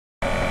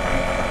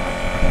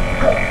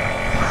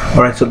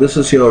Alright, so this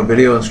is your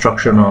video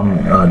instruction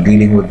on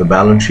dealing with the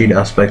balance sheet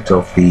aspect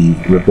of the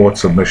report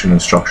submission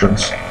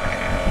instructions.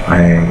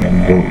 I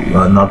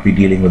will not be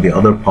dealing with the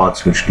other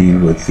parts which deal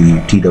with the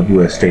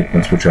TWS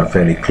statements, which are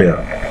fairly clear,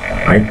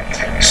 right?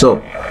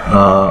 So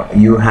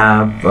you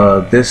have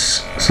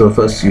this. So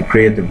first you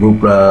create the group,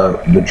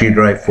 the G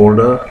drive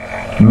folder,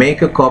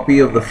 make a copy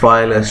of the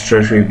file as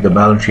treasury, the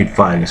balance sheet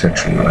file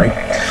essentially,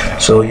 right?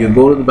 So you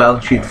go to the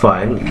balance sheet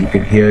file. You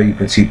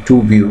can see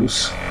two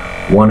views.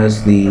 One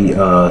is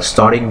the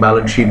starting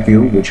balance sheet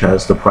view, which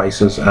has the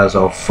prices as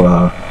of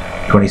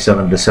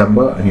 27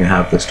 December, and you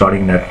have the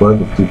starting net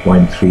worth of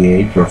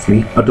 2.38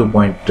 roughly, or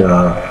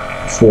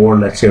 2.4,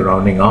 let's say,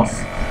 rounding off.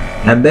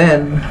 And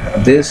then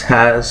this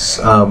has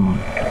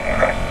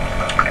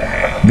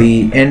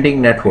the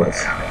ending net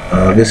worth.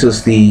 This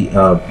is the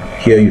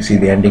here you see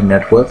the ending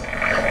net worth.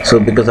 So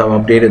because I've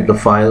updated the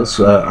files,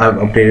 I've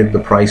updated the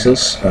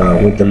prices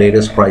with the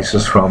latest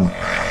prices from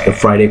the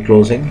Friday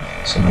closing.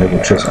 So I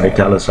will just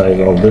italicize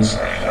all this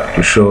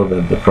to show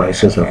that the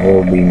prices have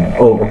all been,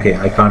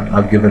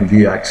 I've given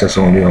view access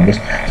only on this,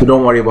 so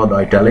don't worry about the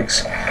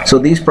italics. So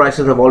these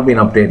prices have all been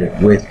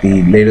updated with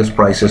the latest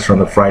prices from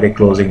the Friday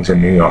closings in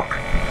New York.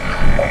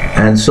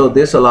 And so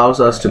this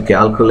allows us to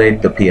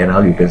calculate the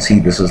P&L. You can see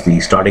this is the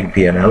starting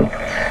P&L,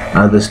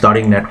 the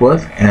starting net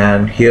worth,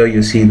 and here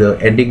you see the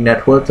ending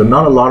net worth. So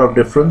not a lot of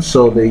difference.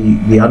 So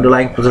the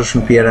underlying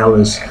position P&L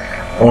is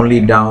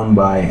only down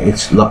by,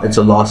 it's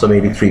a loss of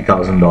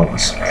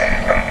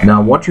 $83,000.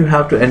 Now what you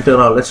have to enter,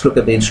 now let's look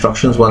at the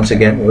instructions once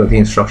again. What do the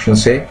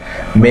instructions say?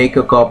 Make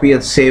a copy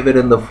and save it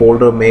in the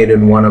folder made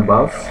in one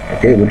above,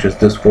 okay, which is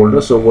this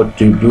folder. So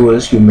what you do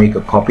is you make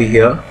a copy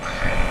here.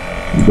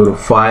 You go to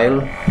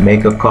file,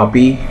 make a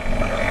copy.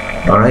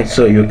 Alright,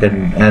 so you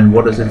can, and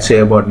what does it say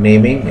about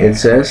naming? It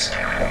says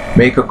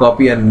make a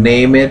copy and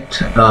name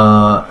it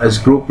as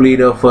group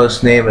leader,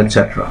 first name,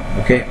 etc.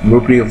 Okay,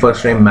 group leader,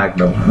 first name,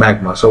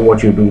 Magma. So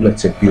what you do,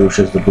 let's say Piyush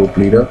is the group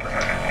leader.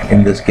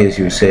 In this case,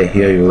 you say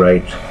here, you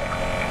write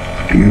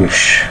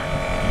Piyush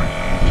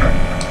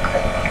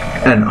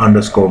and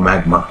underscore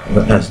Magma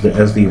as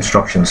the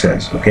instruction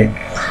says. Okay.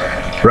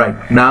 Right,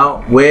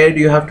 now where do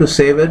you have to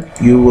save it?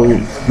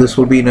 This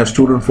will be in a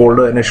student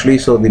folder initially,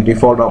 so the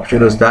default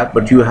option is that,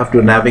 but you have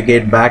to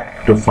navigate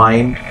back to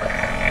find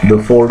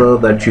the folder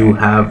that you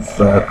have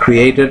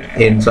created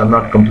in. So I'm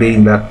not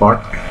completing that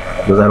part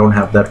because I don't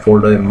have that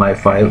folder in my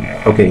file.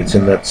 Okay, it's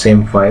in that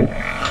same file.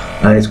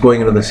 It's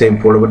going into the same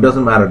folder, but it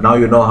doesn't matter. Now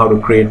you know how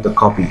to create the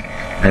copy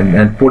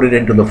and put it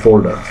into the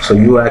folder. So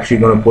you're actually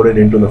going to put it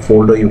into the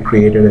folder you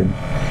created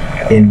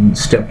in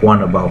step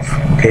 1 above.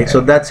 Okay,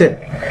 so that's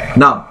it.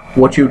 Now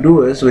what you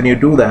do is, when you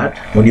do that,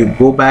 when you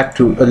go back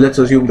to, let's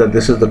assume that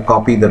this is the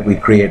copy that we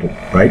created,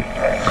 right?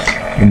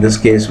 In this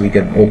case, we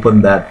can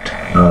open that.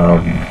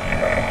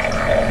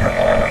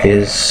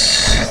 Is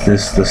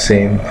this the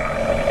same?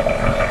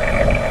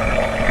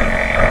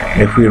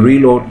 If we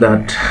reload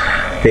that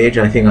page,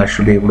 I think I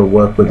should be able to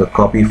work with the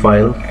copy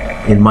file.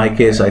 In my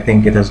case, I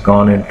think it has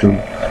gone into,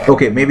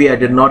 okay, maybe I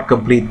did not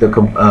complete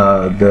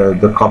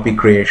the copy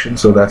creation,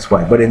 so that's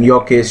why. But in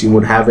your case, you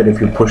would have it.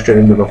 If you pushed it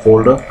into the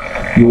folder,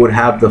 you would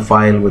have the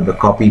file with the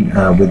copy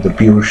with the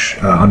Piyush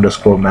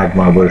underscore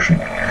Magma version.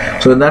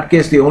 So in that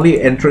case, the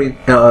only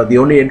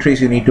entries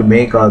you need to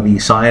make are the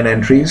cyan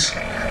entries.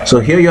 So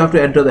here you have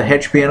to enter the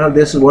hedge P&L.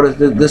 This is what is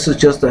this? This is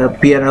just a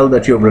P&L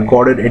that you've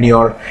recorded in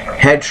your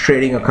hedge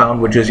trading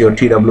account, which is your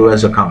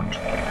TWS account.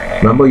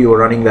 Remember, you were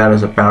running that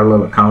as a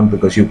parallel account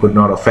because you could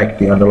not affect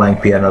the underlying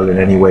P&L in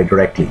any way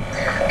directly.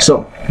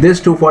 So this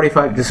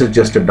 245, this is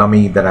just a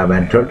dummy that I've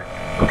entered.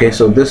 Okay,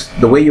 so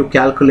the way you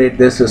calculate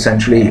this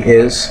essentially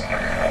is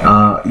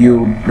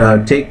you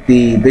take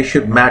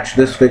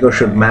this figure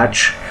should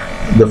match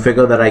the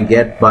figure that I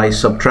get by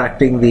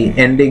subtracting the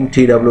ending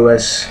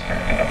TWS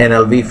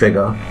NLV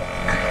figure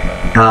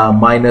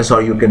minus,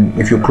 or you can,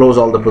 if you close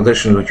all the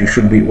positions, what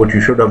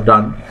you should have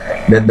done,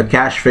 then the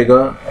cash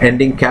figure,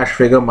 ending cash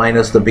figure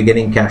minus the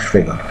beginning cash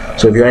figure.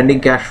 So if your ending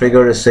cash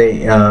figure is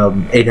say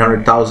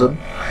 800,000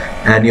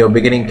 and your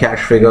beginning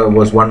cash figure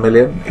was 1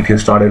 million, if you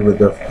started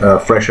with a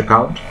fresh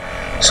account,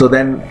 so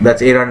then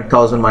that's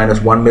 800,000 minus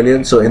 1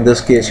 million. So in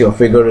this case, your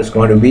figure is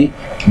going to be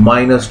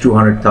minus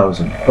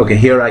 200,000. Okay,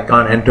 here I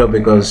can't enter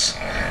because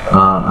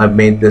I've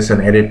made this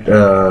an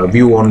edit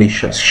view only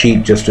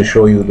sheet just to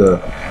show you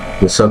the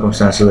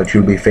circumstances that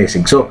you'll be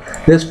facing. So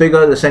this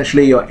figure is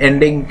essentially your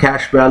ending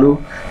cash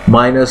value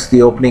minus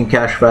the opening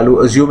cash value,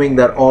 assuming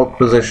that all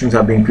positions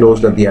have been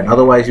closed at the end.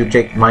 Otherwise, you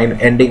take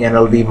ending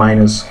NLV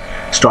minus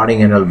starting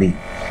NLV.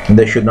 And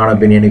there should not have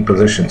been any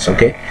positions.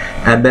 Okay,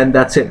 and then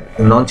that's it.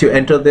 And once you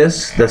enter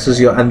this is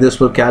your, and this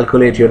will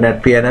calculate your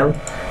net P&L.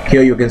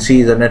 Here you can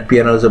see the net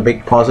P&L is a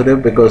big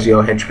positive because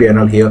your hedge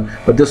P&L here,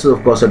 but this is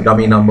of course a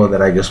dummy number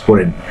that I just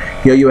put in.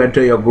 Here you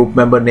enter your group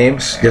member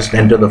names. Just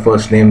enter the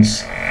first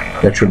names.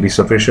 That should be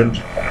sufficient,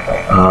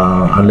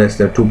 unless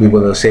there are two people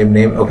with the same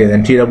name. Okay,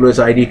 then TWS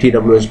ID,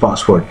 TWS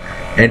password.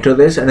 Enter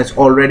this, and it's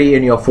already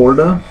in your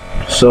folder.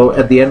 So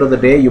at the end of the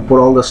day, you put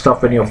all the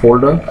stuff in your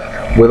folder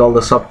with all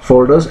the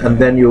subfolders, and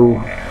then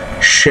you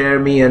share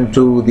me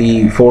into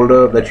the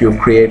folder that you've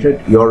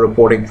created, your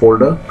reporting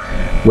folder,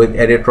 with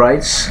edit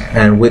rights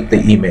and with the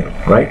email,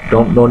 right?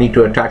 No need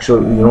to attach. So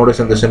you notice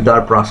in this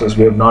entire process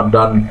we have not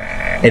done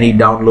any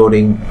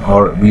downloading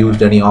or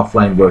used any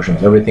offline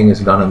versions. Everything is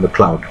done in the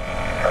cloud.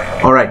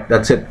 All right,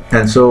 that's it.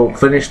 And so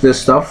finish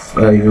this stuff.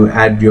 You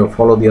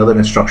follow the other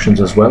instructions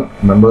as well,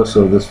 remember,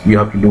 so this you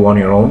have to do on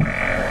your own.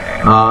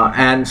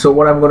 And so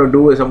what I'm going to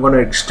do is I'm going to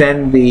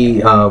extend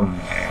the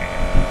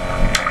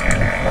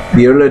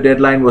earlier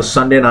deadline was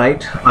Sunday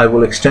night. I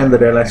will extend the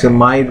deadline. So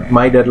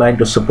my deadline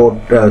to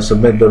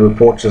submit the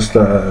reports is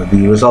the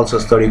results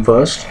is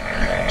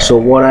 31st. So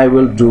what I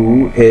will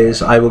do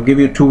is I will give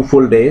you 2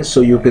 full days, so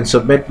you can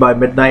submit by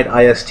midnight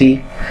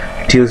IST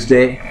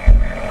Tuesday,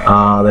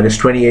 that is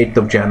 28th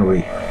of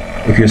January.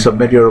 If you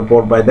submit your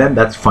report by then,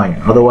 that's fine.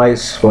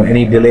 Otherwise, for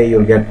any delay,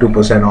 you'll get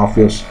 2% off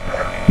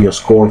your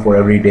score for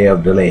every day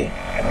of delay.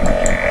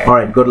 All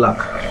right, good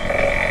luck.